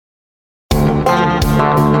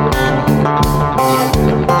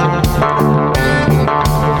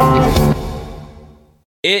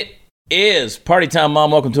It is party time,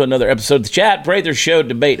 Mom. Welcome to another episode of the Chad Prather Show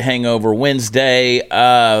Debate Hangover Wednesday.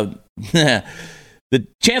 The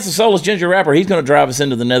Chance of Soulless Ginger Rapper, he's going to drive us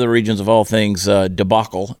into the nether regions of all things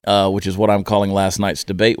debacle, which is what I'm calling last night's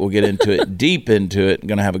debate. We'll get into it, deep into it.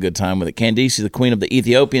 Going to have a good time with it. Candice, the queen of the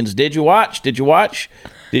Ethiopians. Did you watch? Did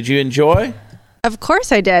you enjoy? Of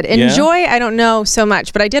course I did. Enjoy, I don't know so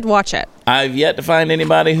much, but I did watch it. I've yet to find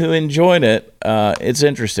anybody who enjoyed it. It's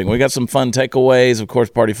interesting. We got some fun takeaways. Of course,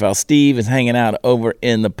 Party Foul Steve is hanging out over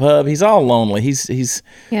in the pub. He's all lonely. He's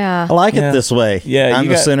Yeah. I like it this way. Yeah, I'm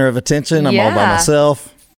the center of attention. I'm all by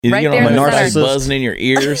myself. You Right get there on in my the narcissist center. buzzing in your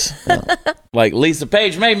ears. Like Lisa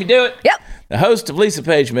Page made me do it. Yep. The host of Lisa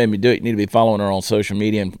Page made me do it. You need to be following her on social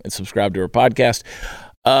media and subscribe to her podcast.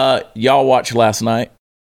 Y'all watched last night.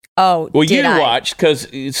 Oh, Well, did you I? watched because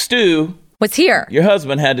Stu, Was here. your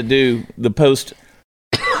husband, had to do the post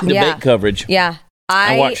debate Yeah. coverage. Yeah.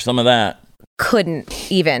 I watched some of that.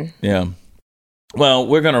 Couldn't even. Yeah. Well,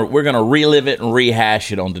 we're gonna relive it and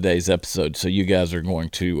rehash it on today's episode. So you guys are going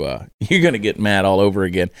to you're gonna get mad all over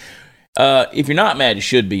again. If you're not mad, you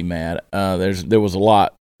should be mad. There was a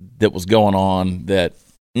lot that was going on that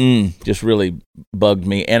just really bugged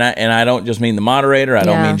me, and I don't just mean the moderator. I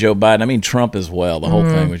don't Yeah. mean Joe Biden. I mean Trump as well. The whole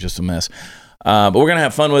thing was just a mess. But we're gonna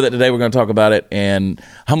have fun with it today. We're gonna talk about it, and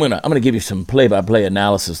I'm gonna give you some play-by-play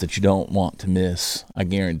analysis that you don't want to miss. I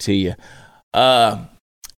guarantee you.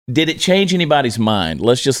 Did it change anybody's mind?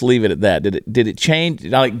 Let's just leave it at that. Did it change?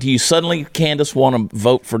 Like, do you suddenly, Candace, want to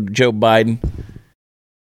vote for Joe Biden?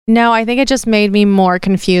 No, I think it just made me more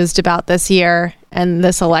confused about this year and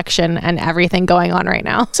this election and everything going on right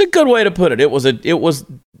now. It's a good way to put it. It was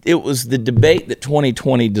the debate that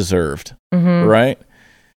 2020 deserved, right?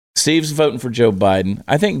 Steve's voting for Joe Biden.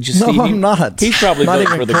 I think just Steve, I'm not. He's probably Not voting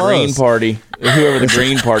even for the close. Green Party, whoever the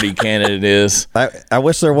Green Party candidate is. I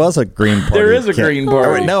wish there was a Green Party. There is a Green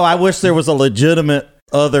Party. No, I wish there was a legitimate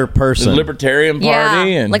other The person. Libertarian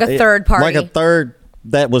Party, Yeah. and Like a third party. Like a third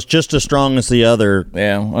that was just as strong as the other.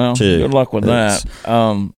 yeah. Well, Two. good luck with that.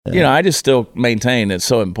 I just still maintain it's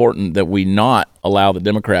so important that we not allow the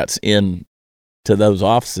Democrats in to those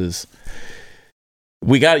offices.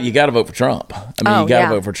 You got to vote for Trump. I mean, you got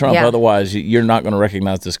to vote for Trump. Yeah. Otherwise, you're not going to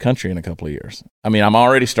recognize this country in a couple of years. I mean, I'm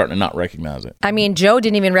already starting to not recognize it. I mean, Joe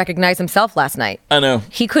didn't even recognize himself last night. I know.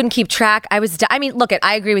 He couldn't keep track. I mean, look,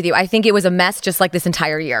 I agree with you. I think it was a mess just like this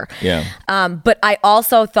entire year. Yeah. But I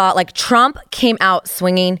also thought like Trump came out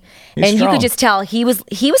swinging, He's and you strong. could just tell he was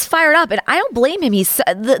fired up, and I don't blame him. He's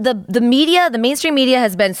the media, the mainstream media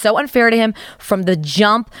has been so unfair to him from the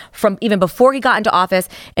jump, from even before he got into office.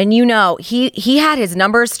 And he had his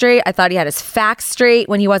numbers straight. I thought he had his facts straight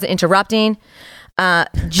when he wasn't interrupting.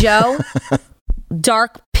 Joe,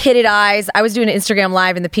 dark pitted eyes. I was doing an Instagram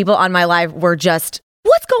live, and the people on my live were just,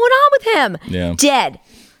 "What's going on with him?" Yeah. Dead.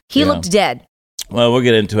 He Yeah. looked dead. Well, we'll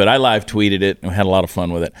get into it. I live tweeted it and had a lot of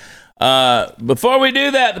fun with it. Before we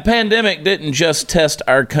do that, the pandemic didn't just test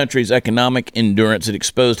our country's economic endurance. It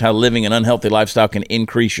exposed how living an unhealthy lifestyle can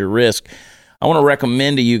increase your risk. I want to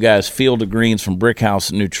recommend to you guys Field of Greens from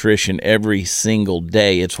Brickhouse Nutrition every single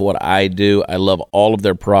day. It's what I do. I love all of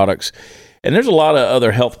their products. And there's a lot of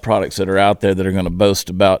other health products that are out there that are going to boast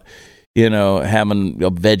about, having a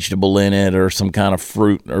vegetable in it or some kind of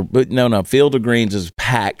fruit. But no. Field of Greens is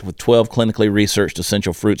packed with 12 clinically researched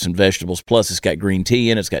essential fruits and vegetables. Plus, it's got green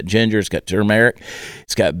tea in it. It's got ginger. It's got turmeric.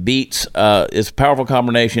 It's got beets. It's a powerful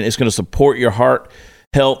combination. It's going to support your heart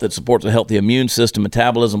health. It supports a healthy immune system,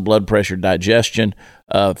 metabolism, blood pressure, digestion.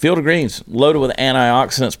 Field of Greens, loaded with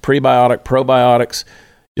antioxidants, prebiotic, probiotics.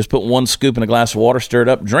 Just put 1 scoop in a glass of water, stir it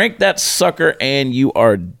up, drink that sucker, and you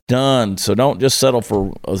are done. So don't just settle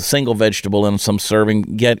for a single vegetable in some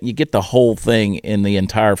serving. You get the whole thing in the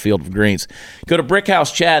entire Field of Greens. Go to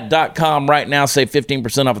BrickHouseChad.com right now. Save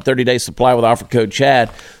 15% off a 30-day supply with offer code CHAD.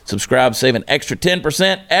 Subscribe, save an extra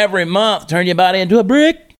 10% every month. Turn your body into a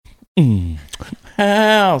brick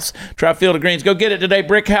house. Try Field of Greens. Go get it today.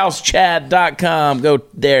 BrickHouseChad.com. Go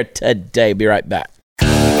there today. Be right back.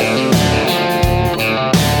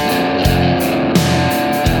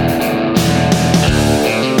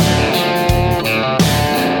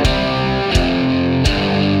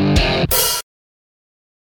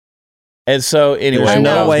 And so, anyway, There's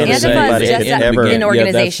no way Antifa is just an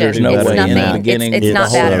organization. There's no It's way nothing. in the beginning. It's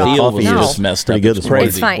not bad at all. The field was No. just messed up. Pretty good It's this morning. crazy.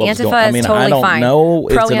 It's fine. what was Antifa going- is I totally don't fine. know.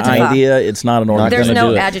 It's an Pro-Antifa. idea. It's not an organization. There's no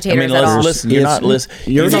do it. agitators let's at all. listen. You're not listening.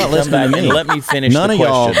 You're not come listening back to and me. Let me finish None the of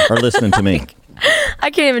y'all question. are listening to me. I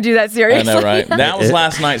can't even do that I seriously. know, right? That was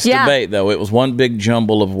last night's Yeah. debate, though. It was one big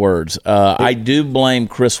jumble of words. I do blame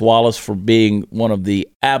Chris Wallace for being one of the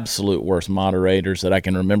absolute worst moderators that I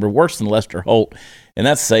can remember, worse than Lester Holt, and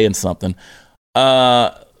that's saying something.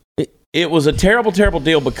 It was a terrible, terrible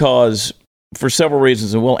deal because for several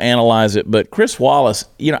reasons, and we'll analyze it. But Chris Wallace,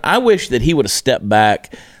 I wish that he would have stepped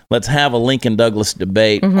back. Let's have a Lincoln Douglas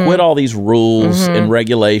debate. Quit all these rules and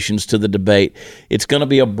regulations to the debate. It's going to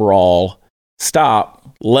be a brawl.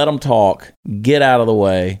 Stop. Let them talk. Get out of the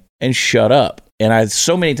way and shut up. And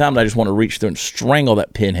so many times I just want to reach through and strangle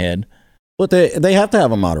that pinhead. But they have to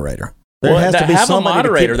have a moderator. There Well, has to be have a somebody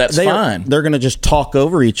moderator, that's fine. They're going to just talk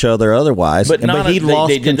over each other otherwise. But he lost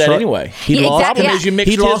they did that control. anyway. He Yeah, lost, exactly, Problem is you mixed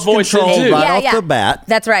he his lost voice in control too. right off the bat.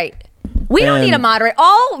 That's right. We don't need a moderator.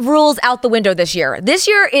 All rules out the window this year. This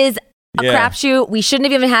year is a crapshoot. We shouldn't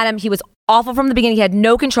have even had him. He was awful from the beginning. He had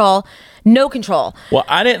no control. No control. Well,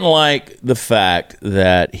 I didn't like the fact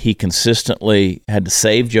that he consistently had to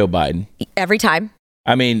save Joe Biden. Every time.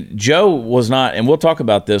 I mean, Joe was not, and we'll talk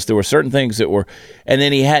about this. There were certain things that were, and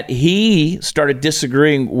then he started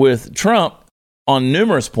disagreeing with Trump on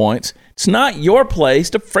numerous points. It's not your place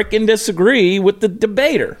to frickin' disagree with the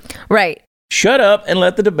debater. Right. Shut up and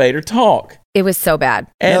let the debater talk. It was so bad.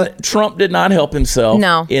 And Trump did not help himself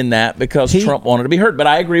in that because Trump wanted to be heard. But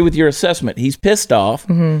I agree with your assessment. He's pissed off.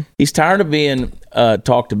 He's tired of being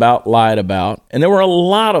talked about, lied about. And there were a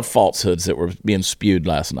lot of falsehoods that were being spewed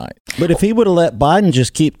last night. But if he would have let Biden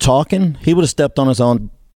just keep talking, he would have stepped on his own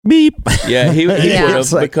beep. Yeah, he would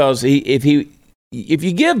have, Like, because if you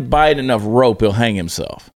give Biden enough rope, he'll hang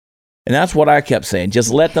himself. And that's what I kept saying. Just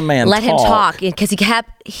let the man Let talk. him talk, because he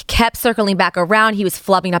kept circling back around. He was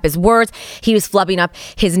flubbing up his words. He was flubbing up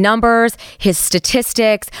his numbers, his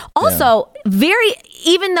statistics. Also,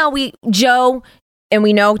 even though Joe and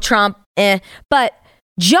we know Trump, but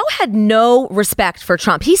Joe had no respect for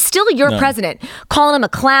Trump. He's still your president. Calling him a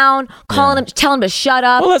clown, telling him to shut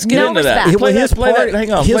up. Well, let's get into that.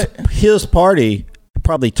 His party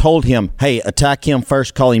probably told him, hey, attack him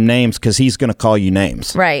first, call him names, because he's going to call you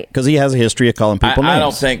names. Right. Because he has a history of calling people names. I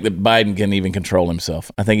don't think that Biden can even control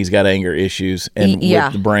himself. I think he's got anger issues, and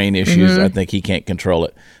with the brain issues, I think he can't control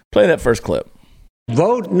it. Play that first clip.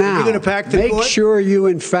 Vote now. You're going to pack the Make court? sure you,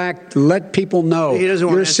 in fact, let people know He doesn't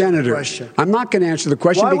want you're a to answer the senator. question. I'm not going to answer the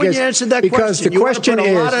question Why because wouldn't you answer that because question? the question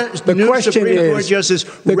you want to put a lot is of the new question Supreme Court is justice,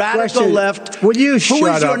 the radical question- left. Will you Who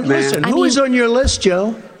shut is up, on, man? Listen, who is on your list,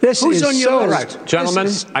 Joe? This Who's is on your so list? right. Gentlemen,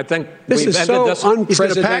 I think This we've is ended so this. He's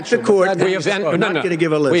going to pack the unprecedented. court. We have I'm not going to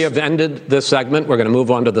give a list. We have ended this segment. We're going to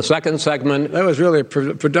move on to the second segment. That was really a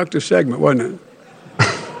productive segment, wasn't it?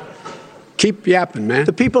 Keep yapping, man.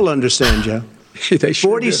 The people understand, Joe. They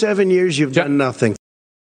sure do. 47 years, you've done nothing.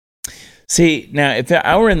 See, now, if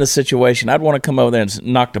I were in the situation, I'd want to come over there and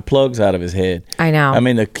knock the plugs out of his head. I know. I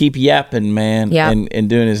mean, to keep yapping, man, and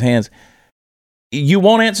doing his hands. You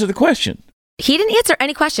won't answer the question. He didn't answer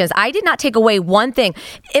any questions. I did not take away one thing.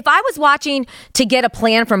 If I was watching to get a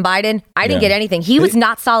plan from Biden, I didn't get anything. He was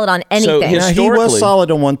not solid on anything. his- Now, he was solid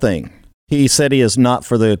on one thing. He said he is not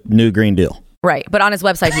for the new Green Deal. Right. But on his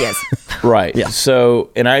website, he is. Right. Yeah.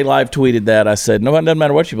 So, and I live tweeted that. I said, no, it doesn't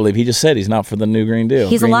matter what you believe. He just said he's not for the new Green Deal.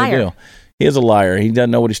 He's a Green New liar. Deal. He is a liar. He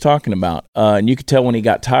doesn't know what he's talking about. And you could tell when he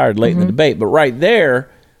got tired late in the debate. But right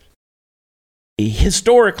there,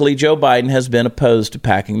 historically, Joe Biden has been opposed to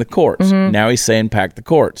packing the courts. Now he's saying pack the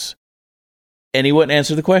courts. And he wouldn't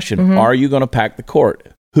answer the question. Are you going to pack the court?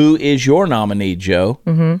 Who is your nominee, Joe?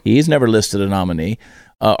 He's never listed a nominee.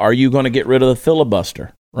 Are you going to get rid of the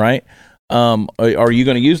filibuster, right? Are you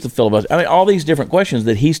going to use the filibuster? I mean, all these different questions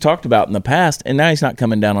that he's talked about in the past, and now he's not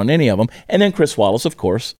coming down on any of them. And then Chris Wallace, of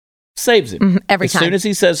course, saves him. Every as time. As soon as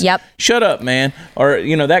he says, shut up, man, or,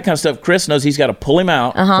 that kind of stuff, Chris knows he's got to pull him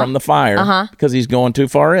out from the fire because he's going too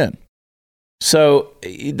far in. So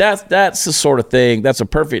that's the sort of thing, that's a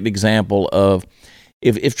perfect example of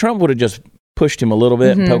if Trump would have just pushed him a little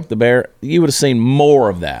bit and poked the bear, you would have seen more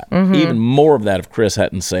of that, even more of that if Chris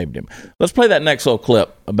hadn't saved him. Let's play that next little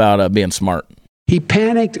clip about being smart. He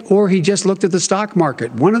panicked or he just looked at the stock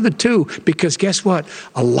market. One of the two, because guess what?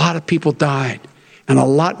 A lot of people died. And a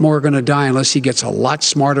lot more are going to die unless he gets a lot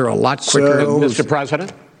smarter, a lot quicker. Mr.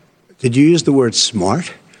 President? Did you use the word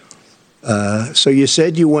smart? So you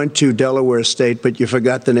said you went to Delaware State, but you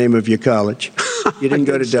forgot the name of your college. You didn't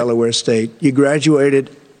go to Delaware State. You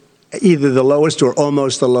graduated either the lowest or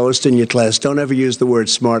almost the lowest in your class. Don't ever use the word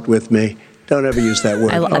smart with me. Don't ever use that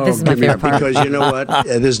word. This is my favorite part. Because you know what?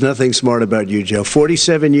 There's nothing smart about you, Joe.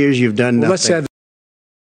 47 years, you've done nothing. Let's have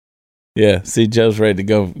Yeah, see, Joe's ready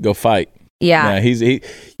to go fight. Yeah.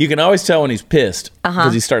 You can always tell when he's pissed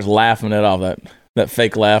because he starts laughing at all that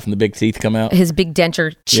fake laugh and the big teeth come out. His big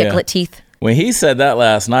denture chiclet teeth. When he said that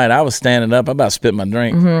last night, I was standing up. I about spit my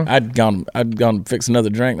drink. I'd gone to fix another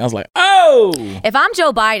drink. And I was like, oh! Whoa! If I'm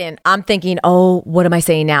Joe Biden, I'm thinking, oh, what am I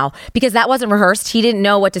saying now? Because that wasn't rehearsed. He didn't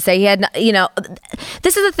know what to say. He had,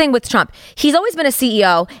 this is the thing with Trump. He's always been a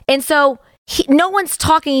CEO. And so no one's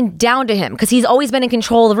talking down to him because he's always been in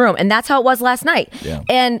control of the room. And that's how it was last night. Yeah.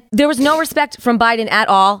 And there was no respect from Biden at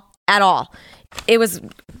all. It was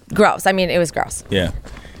gross. I mean, it was gross. Yeah.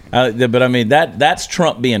 But I mean, that's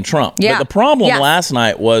Trump being Trump. Yeah. But the problem last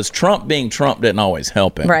night was Trump being Trump didn't always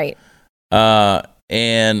help him. Right.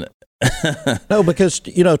 And no, because,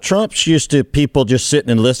 Trump's used to people just sitting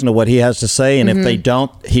and listening to what he has to say. And if they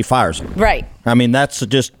don't, he fires them. Right. I mean, that's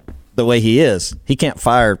just the way he is. He can't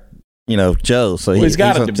fire, Joe. So he's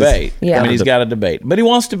got a debate. Yeah. I mean, he's got a debate. But he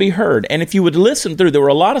wants to be heard. And if you would listen through, there were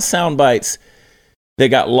a lot of sound bites that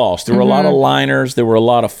got lost. There were a lot of liners. There were a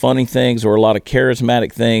lot of funny things. There were a lot of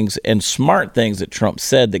charismatic things and smart things that Trump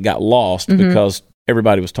said that got lost because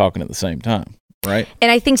everybody was talking at the same time, right? And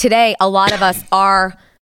I think today a lot of us are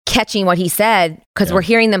catching what he said because we're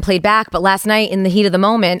hearing them played back. But last night in the heat of the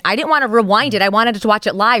moment, I didn't want to rewind it. I wanted to watch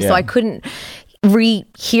it live, so I couldn't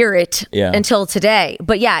rehear it until today.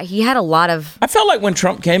 But yeah, he had a lot of... I felt like when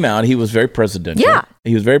Trump came out, he was very presidential. Yeah.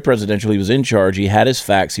 He was very presidential. He was in charge. He had his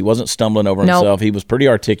facts. He wasn't stumbling over himself. He was pretty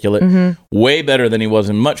articulate, way better than he was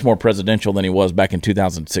and much more presidential than he was back in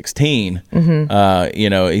 2016.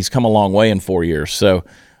 He's come a long way in 4 years. So,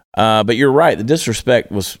 but you're right. The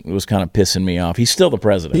disrespect was kind of pissing me off. He's still the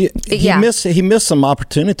president. He missed some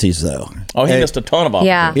opportunities, though. Oh, he missed a ton of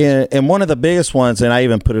opportunities. Yeah, and one of the biggest ones, and I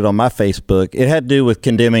even put it on my Facebook, it had to do with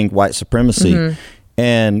condemning white supremacy.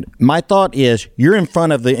 And my thought is, you're in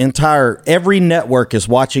front of every network is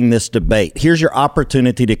watching this debate. Here's your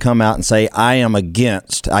opportunity to come out and say,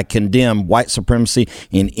 I condemn white supremacy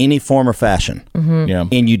in any form or fashion. Yeah.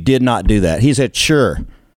 And you did not do that. He said, sure.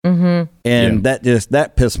 And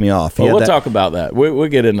that pissed me off. Well, we'll talk about that. We'll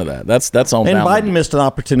get into that. That's on. And Biden missed an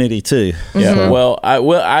opportunity too. Yeah. So.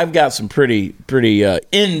 I've got some pretty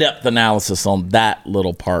in-depth analysis on that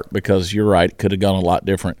little part because you're right. It could have gone a lot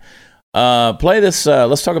different. Play this.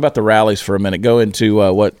 Let's talk about the rallies for a minute. Go into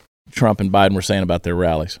what Trump and Biden were saying about their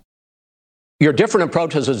rallies. Your different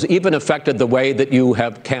approaches has even affected the way that you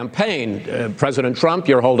have campaigned. President Trump,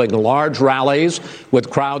 you're holding large rallies with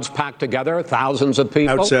crowds packed together, thousands of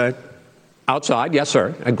people. Outside, yes,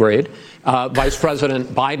 sir. Agreed. Vice President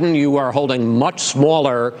Biden, you are holding much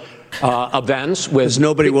smaller events with... Because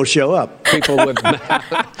nobody will show up. People with...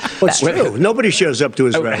 It's true. Nobody shows up to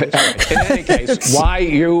his rallies. In any case, why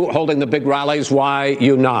you holding the big rallies? Why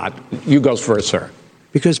you not? You go first, sir.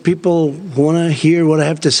 Because people want to hear what I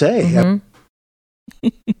have to say.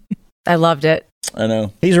 I loved it. I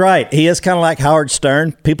know. He's right. He is kind of like Howard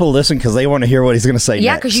Stern. People listen because they want to hear what he's going to say next.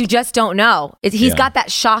 Yeah, because you just don't know. He's got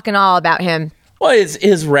that shock and awe about him. Well,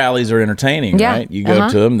 his rallies are entertaining, right? You go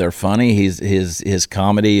to him; they're funny. His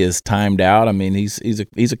comedy is timed out. I mean,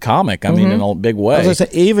 he's a comic. I mean, in a big way. I was gonna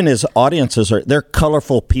say, even his audiences they're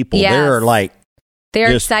colorful people. Yes. They're like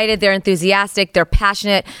they're excited. They're enthusiastic. They're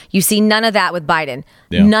passionate. You see none of that with Biden.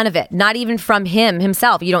 Yeah. None of it. Not even from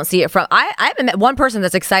himself. You don't see it from. I haven't met one person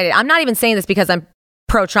that's excited. I'm not even saying this because I'm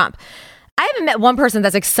pro-Trump. I haven't met one person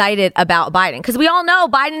that's excited about Biden because we all know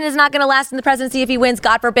Biden is not going to last in the presidency if he wins,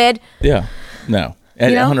 God forbid. Yeah, no,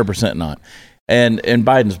 100% not. And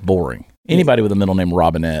Biden's boring. Anybody with a middle name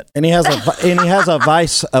Robinette, and he has a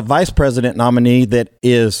vice president nominee that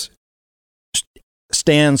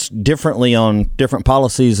stands differently on different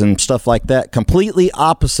policies and stuff like that, completely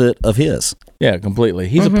opposite of his. Yeah, completely.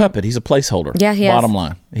 He's a puppet. He's a placeholder. Yeah, he is. Bottom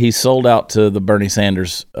line, he's sold out to the Bernie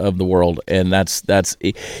Sanders of the world, and that's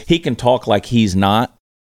he can talk like he's not,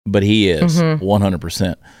 but he is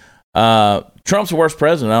 100%. Trump's the worst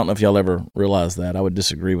president. I don't know if y'all ever realized that. I would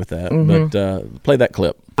disagree with that, but play that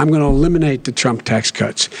clip. I'm going to eliminate the Trump tax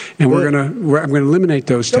cuts, and I'm going to eliminate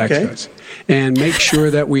those tax cuts and make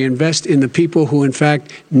sure that we invest in the people who, in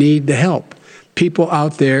fact, need the help. People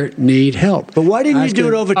out there need help. But why didn't you do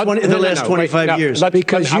it over the last 25 years?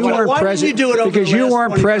 Because you weren't president. Because you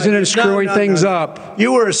weren't president screwing things up.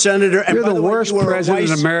 You were a senator. And you're the worst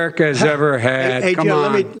president America has ever had. Hey, Come Joe,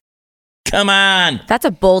 on. Come on. That's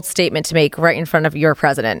a bold statement to make right in front of your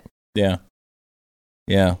president. Yeah.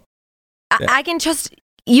 I can just...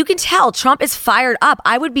 You can tell Trump is fired up.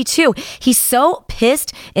 I would be too. He's so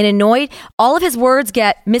pissed and annoyed. All of his words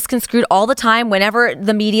get misconstrued all the time whenever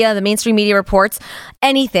the mainstream media reports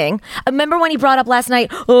anything. Remember when he brought up last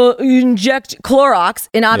night, inject Clorox,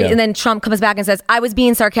 and then Trump comes back and says, I was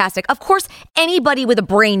being sarcastic. Of course, anybody with a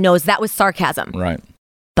brain knows that was sarcasm. Right.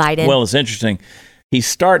 Biden. Well, it's interesting. He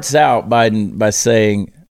starts out, Biden, by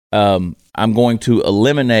saying, I'm going to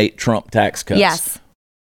eliminate Trump tax cuts. Yes.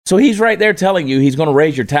 So he's right there telling you he's going to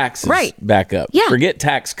raise your taxes back up. Yeah. Forget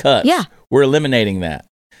tax cuts. Yeah. We're eliminating that.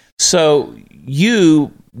 So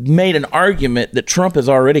you made an argument that Trump has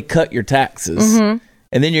already cut your taxes, and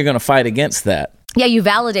then you're going to fight against that. Yeah, you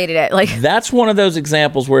validated it. Like, that's one of those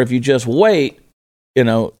examples where if you just wait,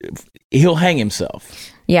 he'll hang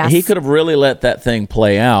himself. Yeah, he could have really let that thing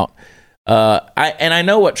play out. I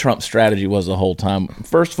know what Trump's strategy was the whole time.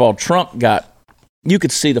 First of all, you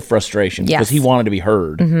could see the frustration because he wanted to be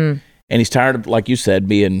heard, and he's tired of, like you said,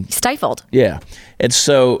 being stifled. Yeah, and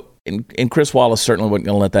so and Chris Wallace certainly wasn't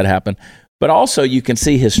going to let that happen. But also, you can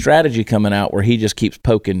see his strategy coming out where he just keeps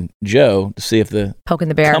poking Joe to see if poking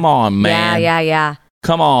the bear. Come on, man. Yeah.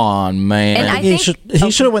 Come on, man. And he should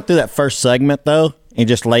have went through that first segment though and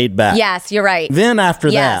just laid back. Yes, you're right. Then after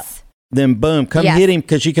that, then boom, hit him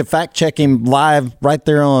because you could fact check him live right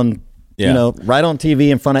there on, right on TV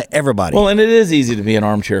in front of everybody. Well, and it is easy to be an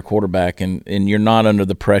armchair quarterback, and you're not under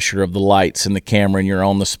the pressure of the lights and the camera, and you're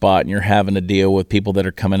on the spot, and you're having to deal with people that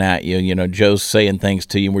are coming at you. Joe's saying things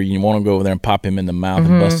to you where you want to go over there and pop him in the mouth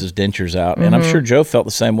and bust his dentures out. And I'm sure Joe felt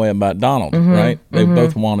the same way about Donald, right? They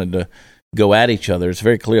both wanted to go at each other. It's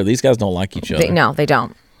very clear these guys don't like each other. No, they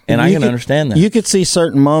don't. And I can understand that. You could see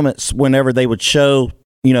certain moments whenever they would show,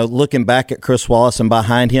 looking back at Chris Wallace and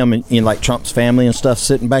behind him and like Trump's family and stuff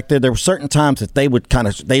sitting back there. There were certain times that they would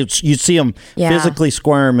you'd see them physically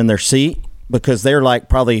squirm in their seat because they're like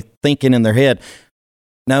probably thinking in their head,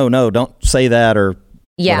 no, don't say that or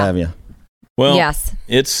what have you. Well,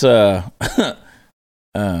 it's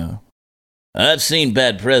I've seen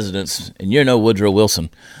bad presidents, and you're no Woodrow Wilson.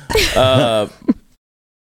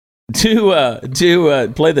 To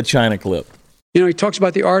play the China clip. He talks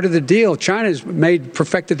about the art of the deal. China's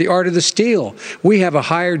perfected the art of the steal. We have a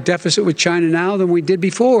higher deficit with China now than we did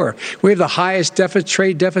before. We have the highest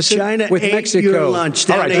trade deficit with Mexico. China ate your lunch.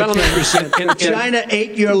 All right, 18%. China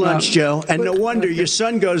ate your lunch, Joe. And no wonder your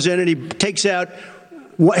son goes in and he takes out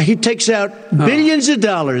billions of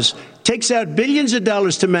dollars. Takes out billions of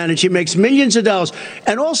dollars to manage. He makes millions of dollars.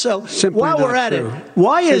 And also, while we're at it,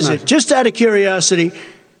 why is it, just out of curiosity,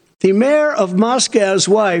 the mayor of Moscow's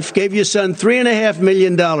wife gave your son $3.5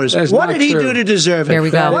 million. What did he do to deserve it? Here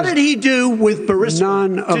we go. What did he do with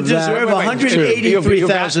Burisma to deserve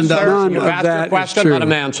 $183,000? None of that is true. Let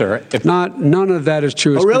him answer. None of that is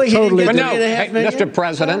true. Oh, really? Totally, he didn't get $3.5 million? Mr.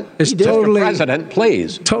 President, totally, Mr. President,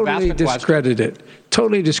 please. Totally discredited.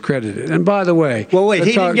 Totally discredited. And by the way, well, wait,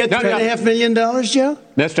 he didn't get $3.5 million, Joe?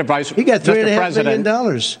 Mr. Vice, he got $3.5 million.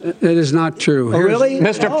 That is not true. Oh, really?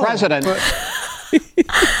 Mr. President.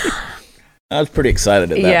 I was pretty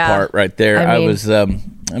excited at that part right there. I was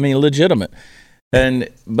legitimate.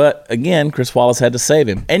 But again, Chris Wallace had to save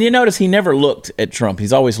him. And you notice he never looked at Trump.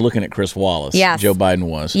 He's always looking at Chris Wallace. Yes. Joe Biden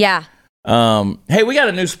was. Yeah. Hey, we got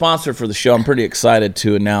a new sponsor for the show. I'm pretty excited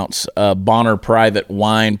to announce Bonner Private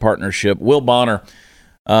Wine Partnership. Will Bonner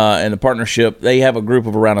and the partnership, they have a group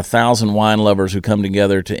of around 1,000 wine lovers who come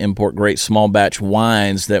together to import great small batch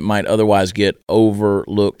wines that might otherwise get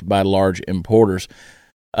overlooked by large importers.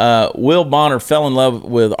 Will Bonner fell in love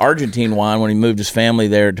with Argentine wine when he moved his family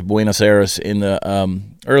there to Buenos Aires in the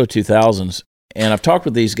early 2000s. And I've talked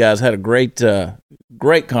with these guys, had a great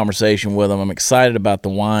conversation with them. I'm excited about the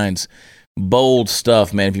wines. Bold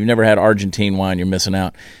stuff, man. If you've never had Argentine wine, you're missing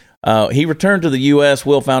out. He returned to the U.S.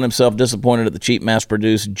 Will found himself disappointed at the cheap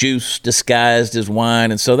mass-produced juice disguised as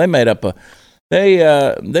wine, and so they made up a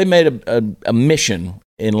mission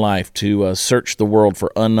in life to search the world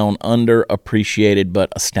for unknown, underappreciated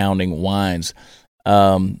but astounding wines.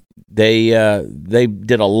 They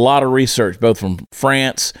did a lot of research, both from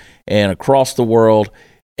France and across the world,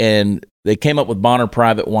 and they came up with Bonner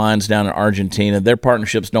Private Wines down in Argentina. Their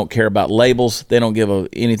partnerships don't care about labels. They don't give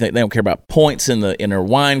anything. They don't care about points in their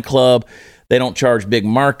wine club. They don't charge big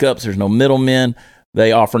markups. There's no middlemen.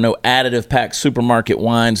 They offer no additive packed supermarket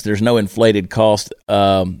wines. There's no inflated cost.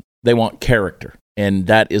 They want character, and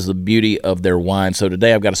that is the beauty of their wine. So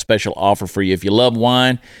today I've got a special offer for you. If you love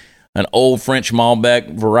wine, an old French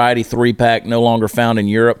Malbec variety 3-pack, no longer found in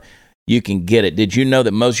Europe, you can get it. Did you know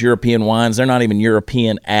that most European wines, they're not even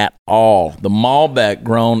European at all? The Malbec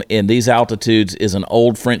grown in these altitudes is an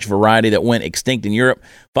old French variety that went extinct in Europe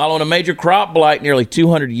following a major crop blight nearly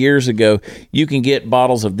 200 years ago. You can get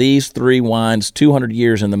bottles of these 3 wines 200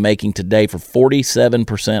 years in the making today for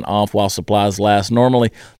 47% off while supplies last.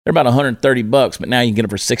 Normally, they're about $130, but now you can get them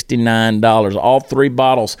for $69. All 3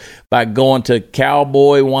 bottles by going to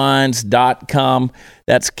cowboywines.com.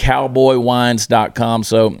 That's cowboywines.com.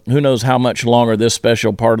 So who knows how much longer this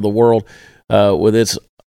special part of the world with its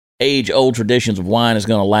age-old traditions of wine is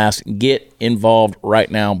going to last. Get involved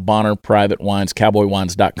right now. Bonner Private Wines,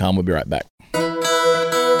 cowboywines.com. We'll be right back.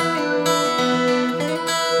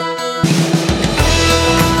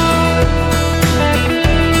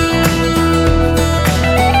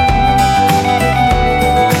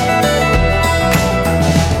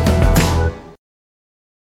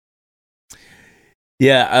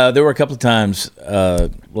 Yeah, there were a couple of times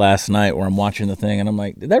last night where I'm watching the thing and I'm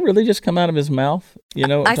like, did that really just come out of his mouth? You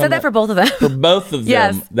know, I said that for both of them. For both of them,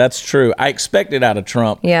 Yes. That's true. I expected out of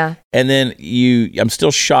Trump. Yeah. And then I'm still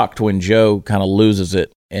shocked when Joe kind of loses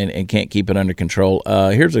it and can't keep it under control.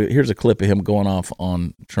 Here's a clip of him going off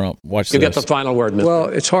on Trump. Watch this. You get the final word, Mr. Well,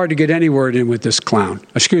 it's hard to get any word in with this clown.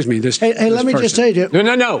 Excuse me. Hey, let me just say to you.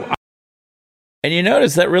 No. And you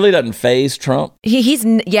notice that really doesn't faze Trump.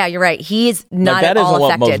 Yeah, you're right. He's not Like, at all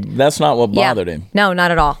affected. That's not what bothered him. No, not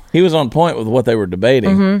at all. He was on point with what they were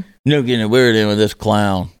debating. No getting a word in with this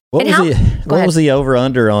clown. What was the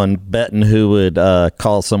over-under on betting who would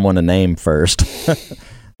call someone a name first?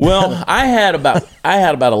 Well, I had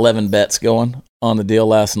about 11 bets going on the deal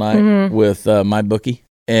last night with my bookie,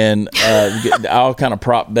 and all kind of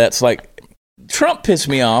prop bets. Like Trump pissed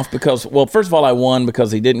me off because, well, first of all, I won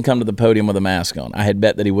because he didn't come to the podium with a mask on. I had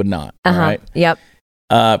bet that he would not. All right. Yep.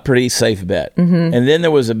 Pretty safe bet. And then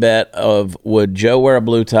there was a bet of would Joe wear a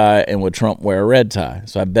blue tie and would Trump wear a red tie.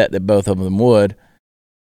 So I bet that both of them would.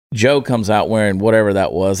 Joe comes out wearing whatever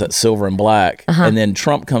that was, that silver and black. And then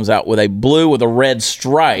Trump comes out with a blue with a red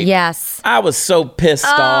stripe. Yes. I was so pissed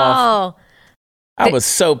off. I was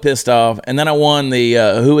so pissed off. And then I won the,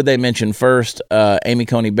 who would they mention first? Amy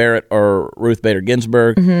Coney Barrett or Ruth Bader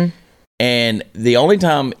Ginsburg. And the only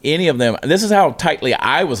time any of them, this is how tightly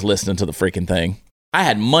I was listening to the freaking thing. I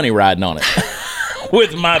had money riding on it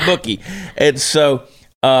with my bookie. And so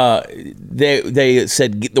they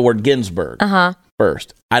said the word Ginsburg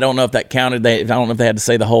first. I don't know if that counted. I don't know if they had to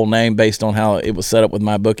say the whole name based on how it was set up with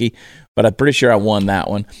my bookie, but I'm pretty sure I won that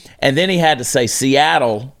one. And then he had to say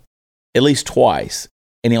Seattle at least twice,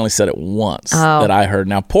 and he only said it once that I heard.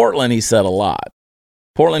 Now, Portland, he said a lot.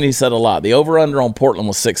 The over-under on Portland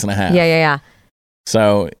was 6.5. Yeah.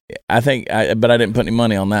 So I think, but I didn't put any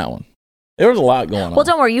money on that one. There was a lot going on. Well,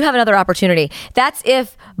 don't worry. You have another opportunity. That's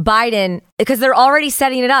if Biden, because they're already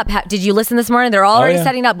setting it up. Did you listen this morning? They're already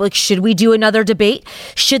setting up. Like, should we do another debate?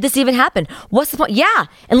 Should this even happen? What's the point? Yeah.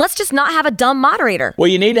 And let's just not have a dumb moderator. Well,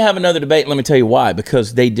 you need to have another debate. Let me tell you why.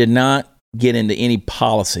 Because they did not get into any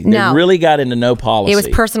policy. No. They really got into no policy. It was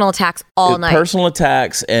personal attacks all night. Personal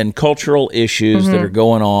attacks and cultural issues that are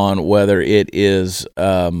going on, whether it is,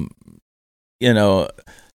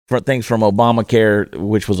 things from Obamacare,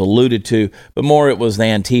 which was alluded to, but more it was the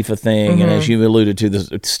Antifa thing, and as you alluded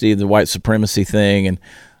to, Steve, the white supremacy thing,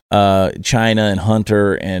 and China and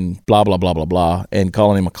Hunter and blah, blah, blah, blah, blah, and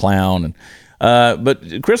calling him a clown. And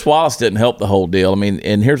but Chris Wallace didn't help the whole deal. I mean,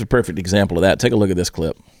 and here's a perfect example of that. Take a look at this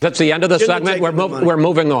clip. That's the end of the segment. We're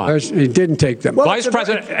moving on. He didn't take them. Well, Vice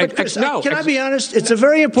President, can I be honest? It's a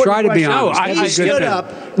very important Try to be question. honest. He stood up.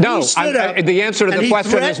 The answer to the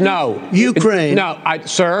question is no. Ukraine.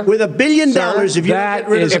 Sir. With $1 billion, if you that get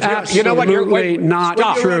rid is of absolutely not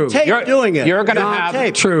true. You're doing it. You're going to Not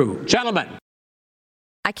have true. Gentlemen.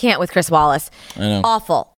 I can't with Chris Wallace. I know.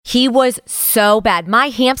 Awful. He was so bad. My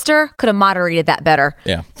hamster could have moderated that better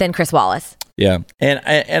than Chris Wallace. Yeah.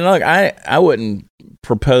 And look, I wouldn't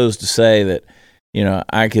propose to say that,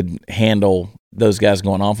 I could handle those guys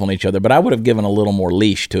going off on each other, but I would have given a little more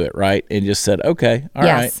leash to it, right? And just said, okay, all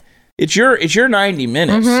right. It's your 90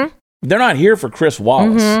 minutes. They're not here for Chris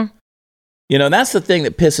Wallace. That's the thing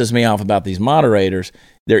that pisses me off about these moderators.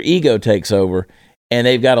 Their ego takes over, and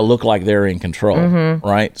they've got to look like they're in control,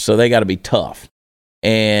 right? So they got to be tough.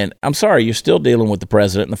 And I'm sorry, you're still dealing with the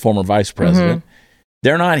president and the former vice president.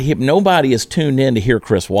 They're not. Nobody is tuned in to hear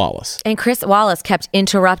Chris Wallace. And Chris Wallace kept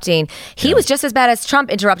interrupting. He was just as bad as Trump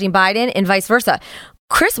interrupting Biden and vice versa.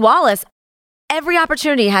 Chris Wallace, every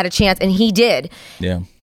opportunity had a chance, and he did. Yeah.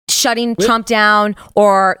 Shutting Trump down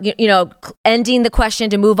or, ending the question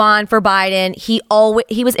to move on for Biden. He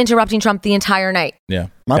was interrupting Trump the entire night. Yeah.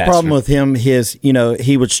 My problem with him is,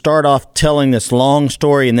 he would start off telling this long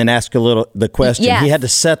story and then ask the question. Yes. He had to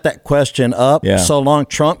set that question up so long.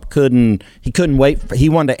 Trump couldn't wait. He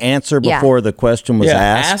wanted to answer before the question was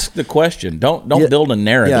asked. Ask the question. Don't build a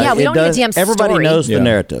narrative. Yeah, we don't need a damn story. Everybody knows the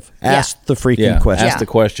narrative. Ask the freaking question. Ask the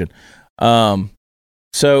question.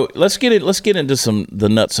 So let's get into the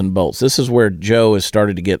nuts and bolts. This is where Joe has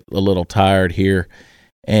started to get a little tired here.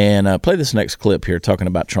 And play this next clip here talking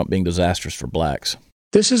about Trump being disastrous for blacks.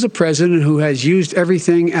 This is a president who has used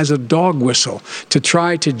everything as a dog whistle to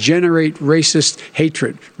try to generate racist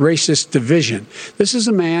hatred, racist division. This is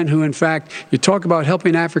a man who, in fact, you talk about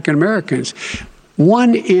helping African Americans.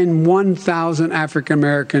 1 in 1,000 African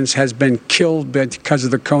Americans has been killed because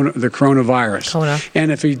of the coronavirus.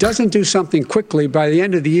 And if he doesn't do something quickly, by the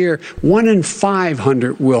end of the year, 1 in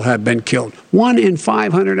 500 will have been killed. 1 in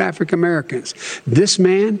 500 African Americans. This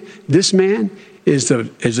man is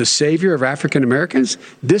a savior of African Americans?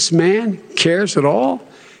 This man cares at all?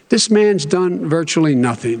 This man's done virtually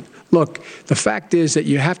nothing. Look, the fact is that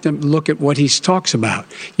you have to look at what he talks about.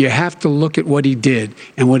 You have to look at what he did.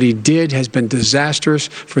 And what he did has been disastrous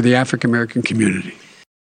for the African American community.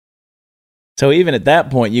 So even at that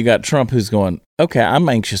point, you got Trump who's going, okay, I'm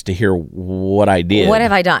anxious to hear what I did. What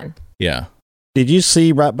have I done? Yeah. Did you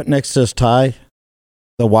see right next to his tie,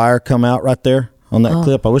 the wire come out right there on that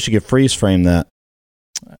clip? I wish you could freeze frame that.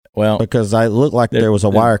 Well, because I looked like there was a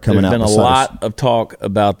wire coming out. There's been a lot of talk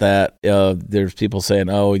about that. There's people saying,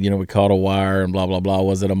 "Oh, we caught a wire and blah blah blah."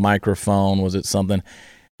 Was it a microphone? Was it something?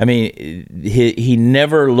 I mean, he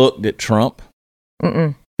never looked at Trump.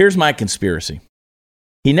 Mm-mm. Here's my conspiracy: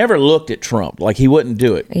 he never looked at Trump. Like he wouldn't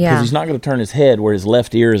do it because he's not going to turn his head where his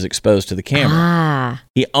left ear is exposed to the camera.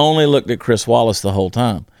 He only looked at Chris Wallace the whole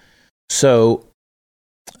time. So,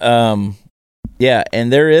 yeah,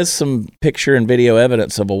 and there is some picture and video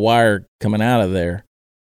evidence of a wire coming out of there.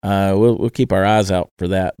 We'll keep our eyes out for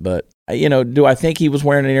that. But, do I think he was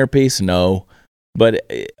wearing an earpiece? No. But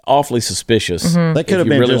awfully suspicious. Mm-hmm. That could have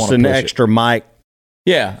been just an extra mic.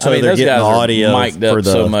 Yeah. So those guys are mic'd up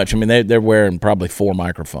so much. I mean, they're wearing probably 4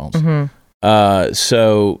 microphones. Mm-hmm.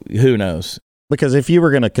 So who knows? Because if you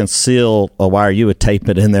were going to conceal a wire, you would tape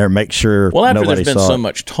it in there and make sure nobody saw it. Well, after there's been so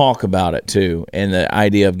much talk about it, too, and the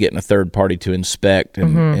idea of getting a third party to inspect,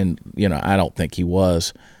 and I don't think he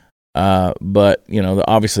was. But,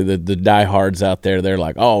 obviously the diehards out there, they're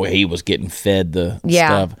like, oh, he was getting fed the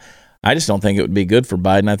stuff. I just don't think it would be good for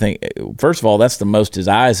Biden. I think, first of all, that's the most his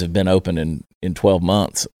eyes have been open in 12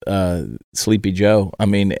 months. Sleepy Joe. I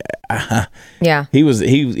mean,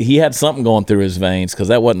 he had something going through his veins because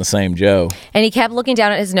that wasn't the same Joe. And he kept looking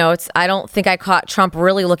down at his notes. I don't think I caught Trump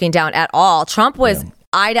really looking down at all. Trump was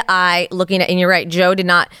eye to eye looking at, and you're right, Joe did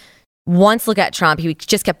not once look at Trump. He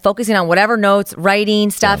just kept focusing on whatever notes, writing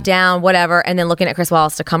stuff down, whatever, and then looking at Chris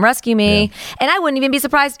Wallace to come rescue me. Yeah. And I wouldn't even be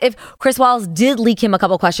surprised if Chris Wallace did leak him a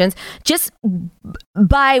couple questions just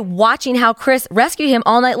by watching how Chris rescued him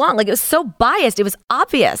all night long. Like, it was so biased. It was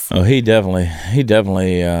obvious. Oh, he definitely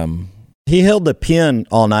he held the pen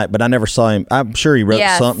all night, but I never saw him. I'm sure he wrote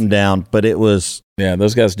something down, but it was... Yeah,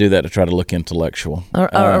 those guys do that to try to look intellectual.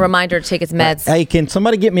 A reminder to take his meds. Hey, can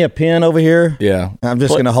somebody get me a pen over here? Yeah. I'm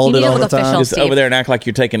just going to hold it all the time. Just over there and act like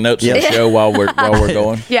you're taking notes of the show while we're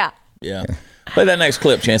going. Yeah. Yeah. Play that next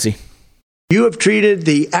clip, Chancey. You have treated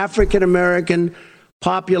the African American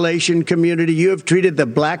population community, you have treated the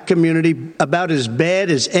black community about as bad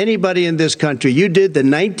as anybody in this country. You did the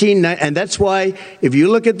and that's why, if you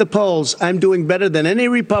look at the polls, I'm doing better than any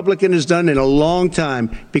Republican has done in a long time,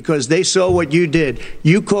 because they saw what you did.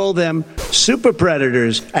 You call them super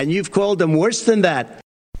predators, and you've called them worse than that.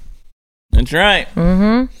 That's right.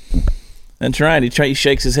 Mm-hmm. That's right. He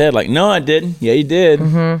shakes his head like, no, I didn't. Yeah, you did.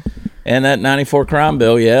 Mm-hmm. And that 94 crime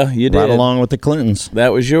bill, yeah, you did. Right along with the Clintons.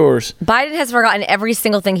 That was yours. Biden has forgotten every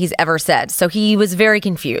single thing he's ever said, so he was very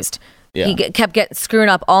confused. Yeah. He kept getting screwing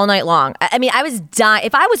up all night long. I mean, I was dying.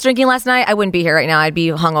 If I was drinking last night, I wouldn't be here right now. I'd be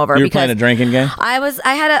hungover. You were playing a drinking game? I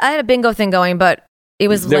had a bingo thing going, but it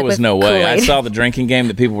was there was no way. I saw the drinking game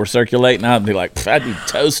that people were circulating. I'd be like, I'd be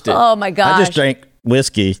toasted. Oh my gosh! I just drank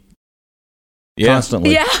whiskey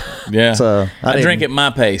constantly. Yeah. So I drink at my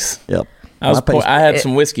pace. Yep. I had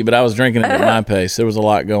some whiskey, but I was drinking it at my pace. There was a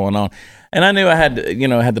lot going on. And I knew I had,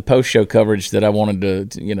 had the post-show coverage that I wanted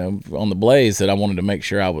to, on the Blaze, that I wanted to make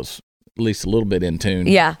sure I was at least a little bit in tune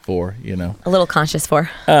for, A little conscious for.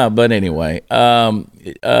 But anyway,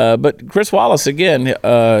 but Chris Wallace, again,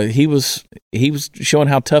 he was showing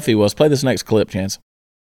how tough he was. Play this next clip, Chance.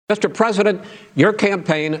 Mr. President, your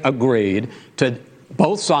campaign agreed to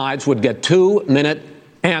both sides would get 2-minute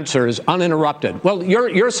answers uninterrupted. Well,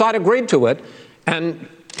 your side agreed to it, and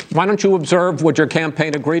why don't you observe what your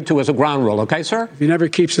campaign agreed to as a ground rule, okay, sir? He never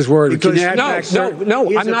keeps his word.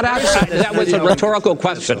 No, I'm not asking. That was a rhetorical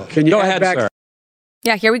question. Go ahead, sir.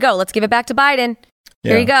 Yeah, here we go. Let's give it back to Biden.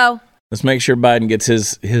 Here you go. Let's make sure Biden gets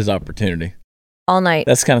his opportunity. All night.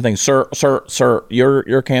 That's the kind of thing. Sir,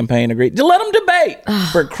 your campaign agreed. Let them debate.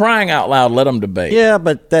 For crying out loud, let them debate. Yeah,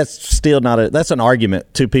 but that's still not that's an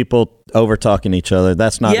argument. Two people over talking each other.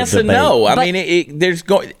 That's not a debate. Yes and no. I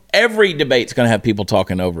mean, every debate's going to have people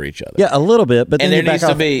talking over each other. Yeah, a little bit. But then there needs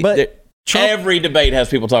to be. Trump, every debate has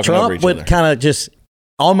people talking over each other. Trump would kind of just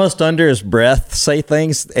almost under his breath say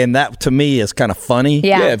things, and that to me is kind of funny.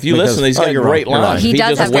 Yeah. If you listen, he's got great lines. He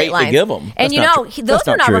does just have great wait lines. to give them. And those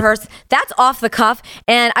are not rehearsed. That's off the cuff.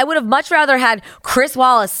 And I would have much rather had Chris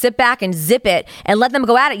Wallace sit back and zip it and let them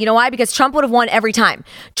go at it. You know why? Because Trump would have won every time.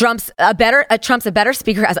 Trump's a better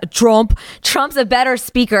speaker Trump's a better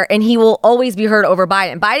speaker, and he will always be heard over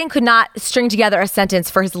Biden. Biden could not string together a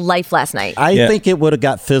sentence for his life last night. I think it would have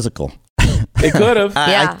got physical. It could have.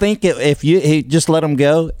 I think if he just let him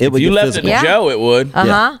go, it would get left physical. it to Joe, it would.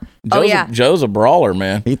 Joe's a brawler,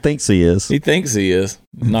 man. He thinks he is. He thinks he is.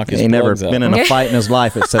 Knock his He never plugs out. been in a fight in his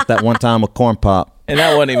life except that one time with Corn Pop. And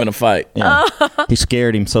that wasn't even a fight. Yeah. He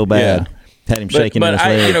scared him so bad. Yeah. Had him shaking in his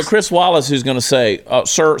legs. Chris Wallace, who's going to say,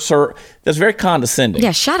 sir, that's very condescending.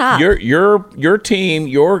 Yeah, shut up. Your team,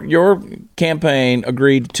 your campaign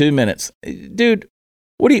agreed 2 minutes. Dude,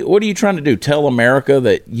 what are you trying to do? Tell America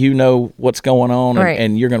that you know what's going on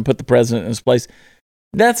and you're going to put the president in his place?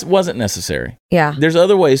 That wasn't necessary. Yeah. There's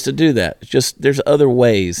other ways to do that. It's just there's other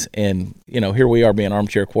ways. And, here we are being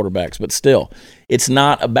armchair quarterbacks. But still, it's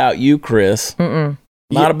not about you, Chris. Not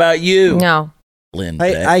about you. No.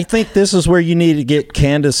 I think this is where you need to get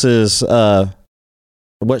Candace's,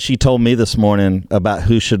 what she told me this morning about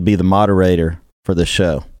who should be the moderator for the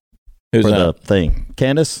show. Who's for that? The thing.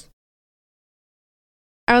 Candace?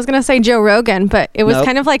 I was going to say Joe Rogan, but it was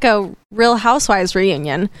kind of like a Real Housewives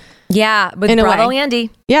reunion. Yeah, with Bravo Andy.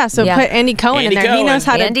 Yeah, so put Andy Cohen in there. He knows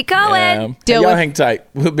how to Andy Cohen. Y'all hang tight.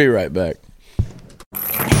 We'll be right back.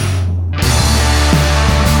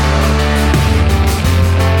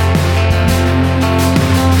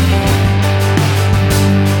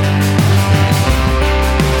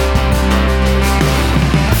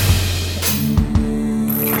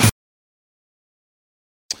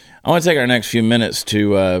 I want to take our next few minutes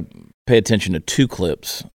to pay attention to two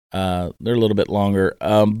clips. They're a little bit longer,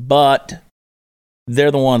 but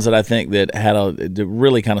they're the ones that I think that that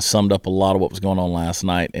really kind of summed up a lot of what was going on last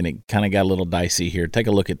night, and it kind of got a little dicey here. Take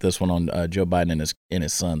a look at this one on Joe Biden and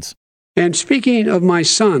his sons. And speaking of my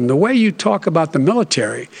son, the way you talk about the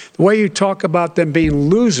military, the way you talk about them being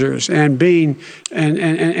losers and being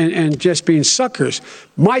and just being suckers.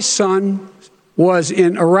 My son was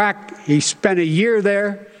in Iraq. He spent a year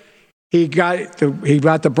there. He got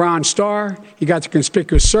the Bronze Star. He got the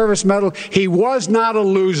Conspicuous Service Medal. He was not a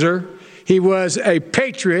loser. He was a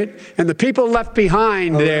patriot, and the people left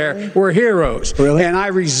behind there were heroes. Really? And I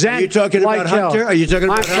resent. Are you talking about Hunter? Are you talking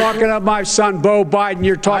about Hunter? I'm talking about my son, Beau Biden.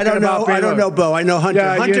 You're talking about. I don't know Beau. I know Hunter.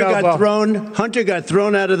 Yeah, Hunter got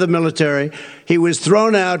thrown out of the military. He was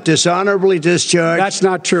thrown out, dishonorably discharged. That's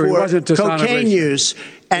not true. He wasn't dishonorably. Cocaine use.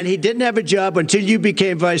 And he didn't have a job until you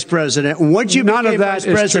became vice president. Once you became vice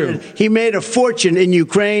president, he made a fortune in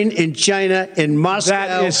Ukraine, in China, in Moscow,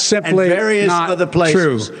 that is simply and various not other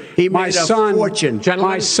places. True. He made a fortune.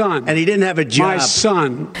 My son. And he didn't have a job. My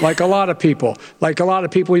son, like a lot of people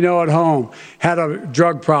we know at home, had a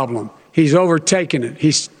drug problem. He's overtaken it.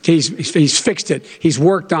 He's fixed it. He's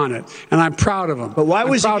worked on it, and I'm proud of him. But why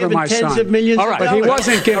was he given tens of millions of dollars? But he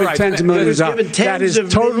wasn't given tens of millions of dollars. That is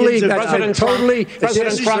totally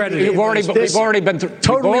discredited. We've already been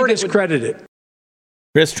totally discredited.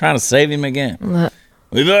 Chris trying to save him again.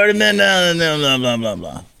 We've already been down, blah blah blah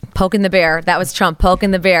blah. Poking the bear. That was Trump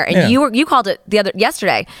poking the bear, and you called it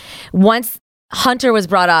yesterday. Once Hunter was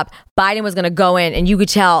brought up, Biden was going to go in, and you could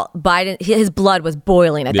tell his blood was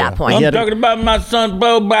boiling at that point. I'm talking about my son,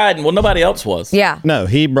 Beau Biden. Well, nobody else was. Yeah. No,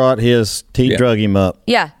 he drug him up.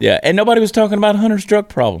 Yeah. Yeah, and nobody was talking about Hunter's drug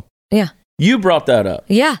problem. Yeah. You brought that up.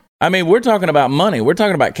 Yeah. I mean, we're talking about money. We're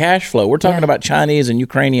talking about cash flow. We're talking about Chinese and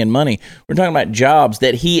Ukrainian money. We're talking about jobs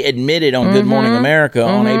that he admitted on Good Morning America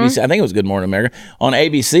on ABC. I think it was Good Morning America on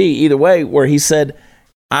ABC, either way, where he said,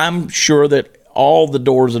 I'm sure that all the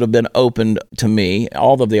doors that have been opened to me,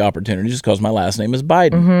 all of the opportunities, because my last name is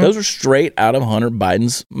Biden. Those are straight out of Hunter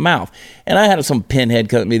Biden's mouth. And I had some pinhead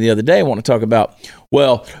come to me the other day. I want to talk about,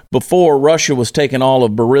 well, before Russia was taking all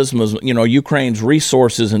of Burisma's, Ukraine's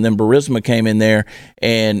resources, and then Burisma came in there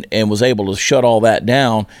and was able to shut all that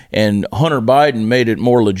down, and Hunter Biden made it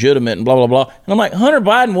more legitimate and blah, blah, blah. And I'm like, Hunter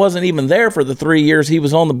Biden wasn't even there for the 3 years he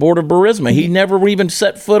was on the board of Burisma. He never even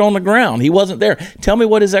set foot on the ground. He wasn't there. Tell me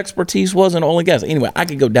what his expertise was in oil and gas. Anyway, I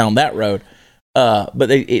could go down that road. But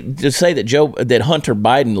to say that Hunter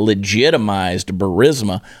Biden legitimized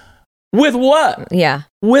Burisma with what? Yeah.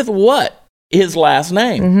 With what? His last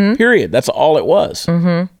name, period. That's all it was.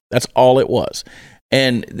 That's all it was.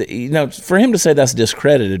 And, for him to say that's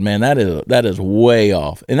discredited, man, that is way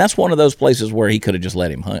off. And that's one of those places where he could have just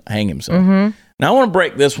let him hang himself. Now, I want to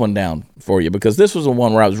break this one down for you, because this was the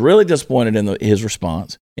one where I was really disappointed in his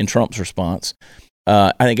response, in Trump's response.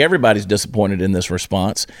 I think everybody's disappointed in this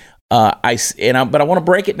response. But I want to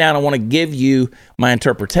break it down. I want to give you my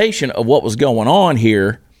interpretation of what was going on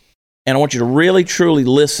here, and I want you to really, truly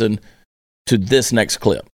listen to this next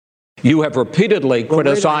clip. You have repeatedly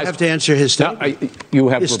criticized. I have to answer his statement. You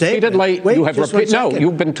have repeatedly. Wait, you have no.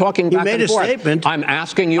 You've been talking back and forth. He made a statement. I'm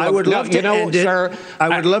asking you. I would love to end it. Sir.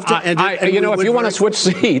 I would love to end it. If you want to switch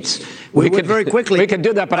seats, we could very quickly. We could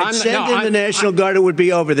do that. But I'd send in the National Guard. It would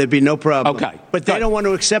be over. There'd be no problem. Okay. But they don't want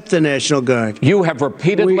to accept the National Guard. You have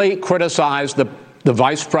repeatedly criticized the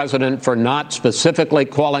vice president for not specifically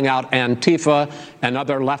calling out Antifa and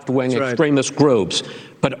other left-wing extremist groups.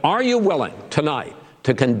 But are you willing tonight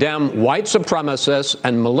to condemn white supremacists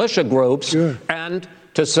and militia groups and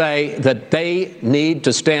to say that they need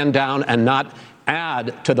to stand down and not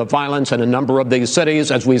add to the violence in a number of these cities,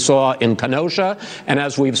 as we saw in Kenosha and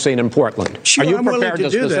as we've seen in Portland? Sure, are you I'm prepared to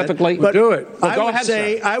do specifically that, do it? Well,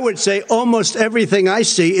 I would say almost everything I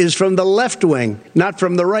see is from the left wing, not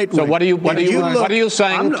from the right wing. So what are you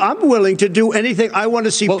saying? I'm willing to do anything. I want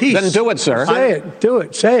to see peace. Then do it, sir. Say it. Do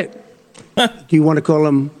it. Say it. Do you want to call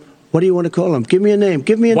him? What do you want to call him? Give me a name.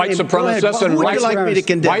 Give me a white name. Supremacists and who would you like me to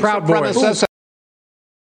condemn? White supremacists.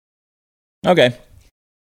 Okay.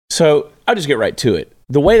 So I'll just get right to it.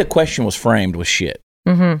 The way the question was framed was shit.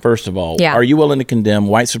 Mm-hmm. First of all, Yeah. Are you willing to condemn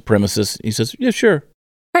white supremacists? He says, yeah, sure.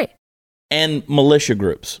 Right. And militia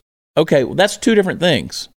groups. Okay, well, that's two different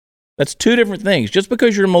things. That's two different things. Just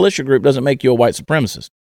because you're a militia group doesn't make you a white supremacist.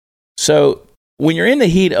 So when you're in the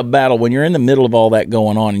heat of battle, when you're in the middle of all that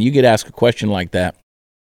going on, and you get asked a question like that,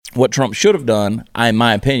 what Trump should have done, in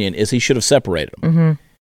my opinion, is he should have separated them. Mm-hmm.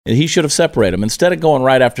 And he should have separated them instead of going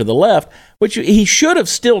right after the left, which he should have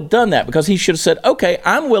still done that, because he should have said, okay,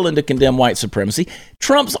 I'm willing to condemn white supremacy.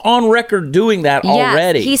 Trump's on record doing that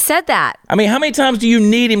already. He said that. I mean, how many times do you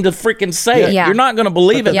need him to freaking say it? Yeah. You're not going to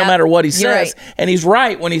believe it no matter what he says. Right. And he's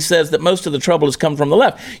right when he says that most of the trouble has come from the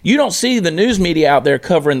left. You don't see the news media out there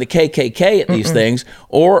covering the KKK at these things,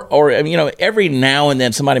 or every now and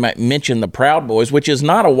then somebody might mention the Proud Boys, which is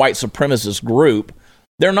not a white supremacist group.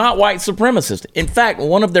 They're not white supremacists. In fact,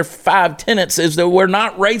 one of their 5 tenets is that we're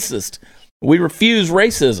not racist. We refuse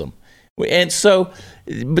racism. And so,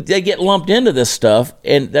 but they get lumped into this stuff,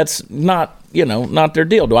 and that's not their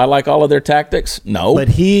deal. Do I like all of their tactics? No. But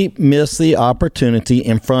he missed the opportunity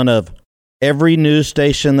in front of every news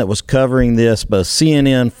station that was covering this, both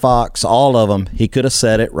CNN, Fox, all of them. He could have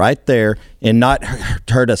said it right there and not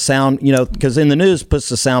heard a sound, because in the news puts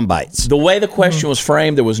the sound bites. The way the question was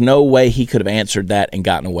framed, there was no way he could have answered that and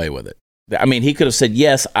gotten away with it. I mean, he could have said,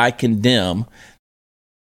 yes, I condemn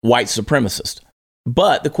white supremacists.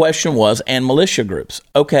 But the question was, and militia groups.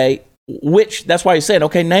 Okay, that's why he's saying,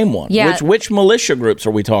 okay, name one. Yeah. Which militia groups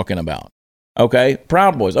are we talking about? Okay,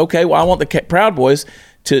 Proud Boys. Okay, well, I want the Proud Boys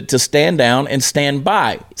to stand down and stand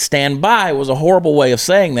by. Stand by was a horrible way of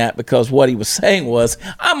saying that, because what he was saying was,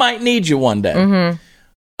 I might need you one day.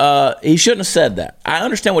 Mm-hmm. He shouldn't have said that. I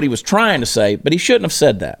understand what he was trying to say, but he shouldn't have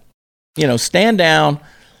said that. Stand down,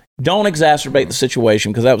 don't exacerbate the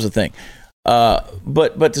situation, because that was the thing.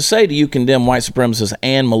 But to say, do you condemn white supremacists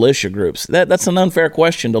and militia groups? That's an unfair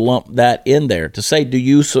question to lump that in there. To say, do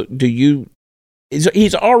you?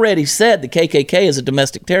 He's already said the KKK is a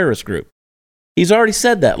domestic terrorist group. He's already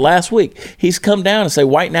said that last week. He's come down and say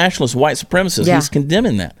white nationalists, white supremacists. Yeah. He's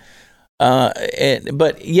condemning that.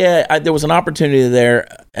 There was an opportunity there,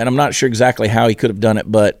 and I'm not sure exactly how he could have done it,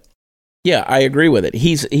 but yeah, I agree with it.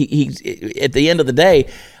 He's at the end of the day,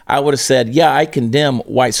 I would have said, yeah, I condemn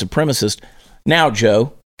white supremacists. Now,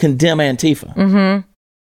 Joe, condemn Antifa. Mm-hmm.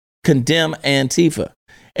 Condemn Antifa.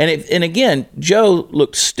 And again, Joe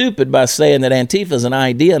looked stupid by saying that Antifa is an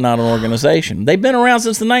idea, not an organization. They've been around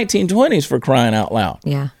since the 1920s, for crying out loud.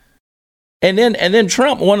 Yeah. And then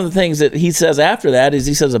Trump, one of the things that he says after that is,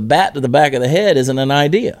 he says a bat to the back of the head isn't an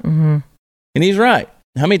idea. Mm-hmm. And he's right.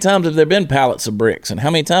 How many times have there been pallets of bricks? And how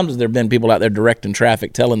many times have there been people out there directing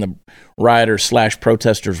traffic, telling the rioters /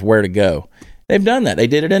 protesters where to go? They've done that. They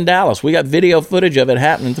did it in Dallas. We got video footage of it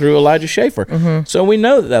happening through Elijah Schaffer. Mm-hmm. So we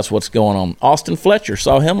know that that's what's going on. Austin Fletcher,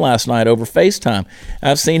 saw him last night over FaceTime.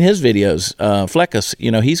 I've seen his videos.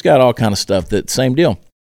 Fleckus, he's got all kind of stuff. That same deal.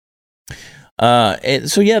 And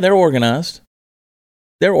so, yeah, they're organized.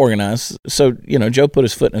 They're organized. So, Joe put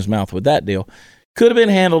his foot in his mouth with that deal. Could have been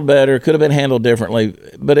handled better. Could have been handled differently.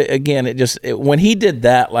 But again, when he did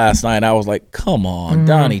that last night, I was like, come on,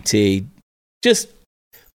 Donnie T.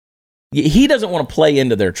 He doesn't want to play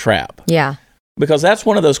into their trap. Yeah. Because that's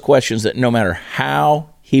one of those questions that no matter how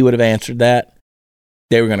he would have answered that,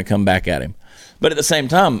 they were going to come back at him. But at the same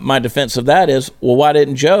time, my defense of that is, well, why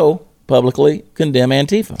didn't Joe publicly condemn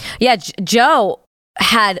Antifa? Yeah, Joe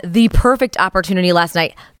had the perfect opportunity last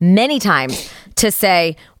night many times to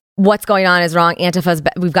say, what's going on is wrong. Antifa's,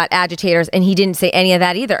 we've got agitators. And he didn't say any of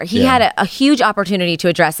that either. He had a huge opportunity to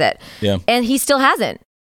address it. Yeah. And he still hasn't.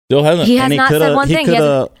 He has not said one thing. He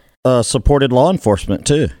could have supported law enforcement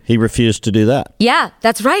too. He refused to do that. Yeah,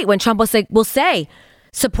 that's right. When Trump will say,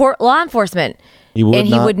 support law enforcement. He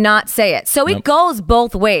would not say it. So it goes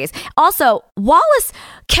both ways. Also, Wallace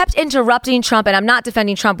kept interrupting Trump, and I'm not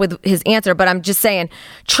defending Trump with his answer, but I'm just saying,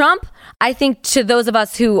 Trump, I think to those of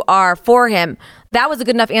us who are for him, that was a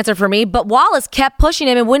good enough answer for me, but Wallace kept pushing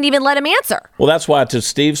him and wouldn't even let him answer. Well, that's why, to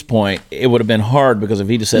Steve's point, it would have been hard, because if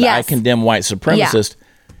he just said, I condemn white supremacists,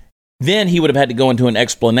 then he would have had to go into an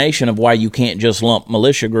explanation of why you can't just lump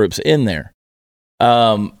militia groups in there.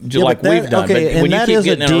 Like we've done. Okay, but when you keep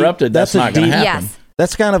getting interrupted, that's not going to happen. Yes.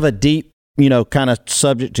 That's kind of a deep, kind of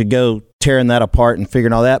subject to go tearing that apart and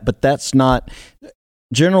figuring all that. But that's not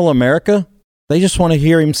general America. They just want to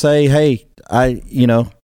hear him say, hey,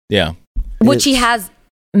 Yeah. Which he has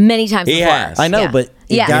many times before. Has. I know, but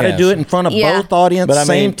you got to do it in front of both audience at the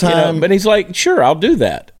same time. But he's like, sure, I'll do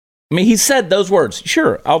that. I mean, he said those words.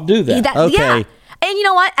 Sure, I'll do that. Okay. Yeah. And you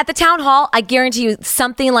know what? At the town hall, I guarantee you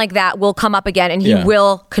something like that will come up again, and he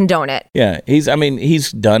will condone it. Yeah, he's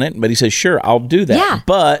done it, but he says, sure, I'll do that. Yeah.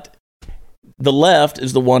 But the left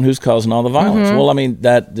is the one who's causing all the violence. Mm-hmm. Well, I mean,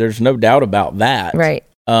 there's no doubt about that. Right.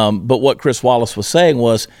 But what Chris Wallace was saying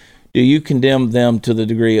was, do you condemn them to the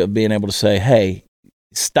degree of being able to say, hey,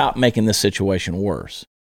 stop making this situation worse?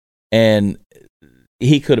 And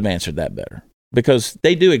he could have answered that better. Because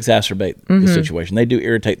they do exacerbate the situation. They do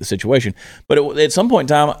irritate the situation. But at some point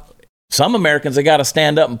in time, some Americans, they got to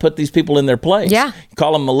stand up and put these people in their place. Yeah.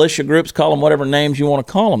 Call them militia groups, call them whatever names you want to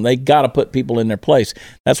call them. They got to put people in their place.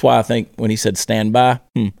 That's why I think when he said stand by,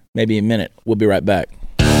 maybe a minute. We'll be right back.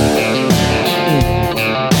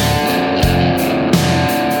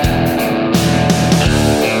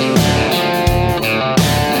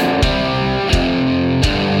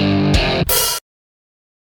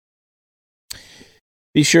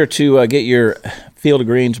 Be sure to get your Field of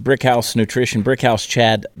Greens, Brickhouse Nutrition,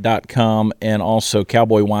 BrickhouseChad.com, and also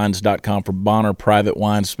CowboyWines.com for Bonner Private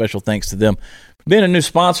Wines. Special thanks to them for being a new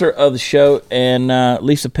sponsor of the show, and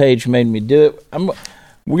Lisa Page made me do it.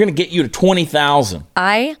 We're going to get you to 20,000.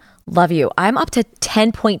 I love you. I'm up to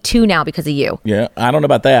 10.2 now because of you. Yeah, I don't know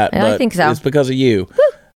about that, but I think so. It's because of you.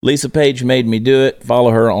 Woo. Lisa Page made me do it.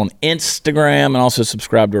 Follow her on Instagram, and also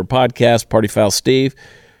subscribe to her podcast, Party Foul Steve.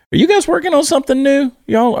 Are you guys working on something new?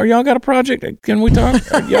 Y'all got a project? Can we talk?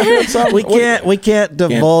 Y'all doing something? We can't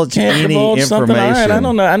divulge any information. All right, I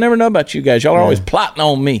don't know. I never know about you guys. Y'all are always plotting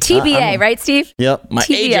on me. TBA, right, Steve? Yep. My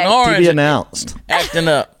TBA. Agent Orange. To be announced. Acting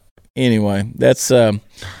up. Anyway, that's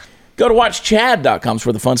go to watchchad.com is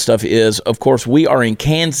where the fun stuff is. Of course, we are in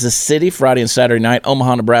Kansas City Friday and Saturday night,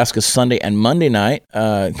 Omaha, Nebraska Sunday and Monday night.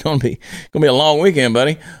 Gonna be a long weekend,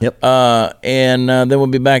 buddy. Yep. And then we'll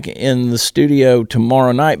be back in the studio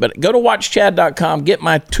tomorrow night. But go to watchchad.com, get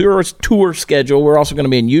my tour schedule. We're also going to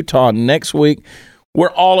be in Utah next week. We're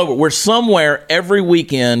all over. We're somewhere every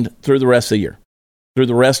weekend through the rest of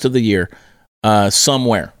the year.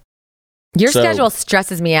 Somewhere. Your schedule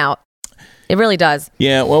stresses me out. It really does.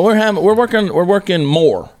 Yeah, well, we're working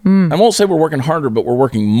more. I won't say we're working harder, but we're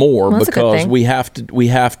working more because we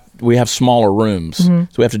have smaller rooms, so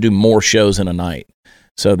we have to do more shows in a night.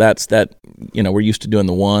 So that's that. We're used to doing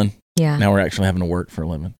the one. Yeah. Now we're actually having to work for a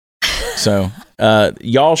living. So,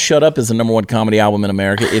 Y'all Shut Up is the #1 comedy album in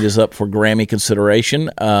America. It is up for Grammy consideration.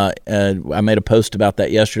 I made a post about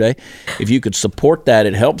that yesterday. If you could support that,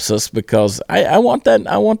 it helps us because I want that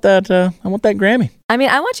Grammy. I mean,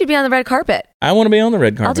 I want you to be on the red carpet. I want to be on the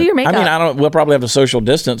red carpet. I'll do your makeup. I mean, we'll probably have to social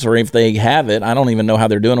distance, or if they have it, I don't even know how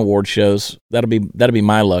they're doing award shows. That'll be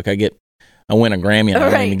my luck. I win a Grammy and I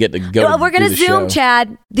don't even get to go. Well, we're going to Zoom, show.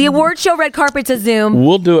 Chad. The award show red carpet's a Zoom.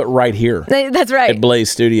 We'll do it right here. That's right. At Blaze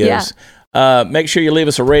Studios. Yeah. Make sure you leave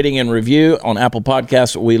us a rating and review on Apple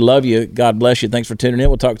Podcasts. We love you. God bless you. Thanks for tuning in.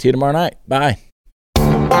 We'll talk to you tomorrow night. Bye.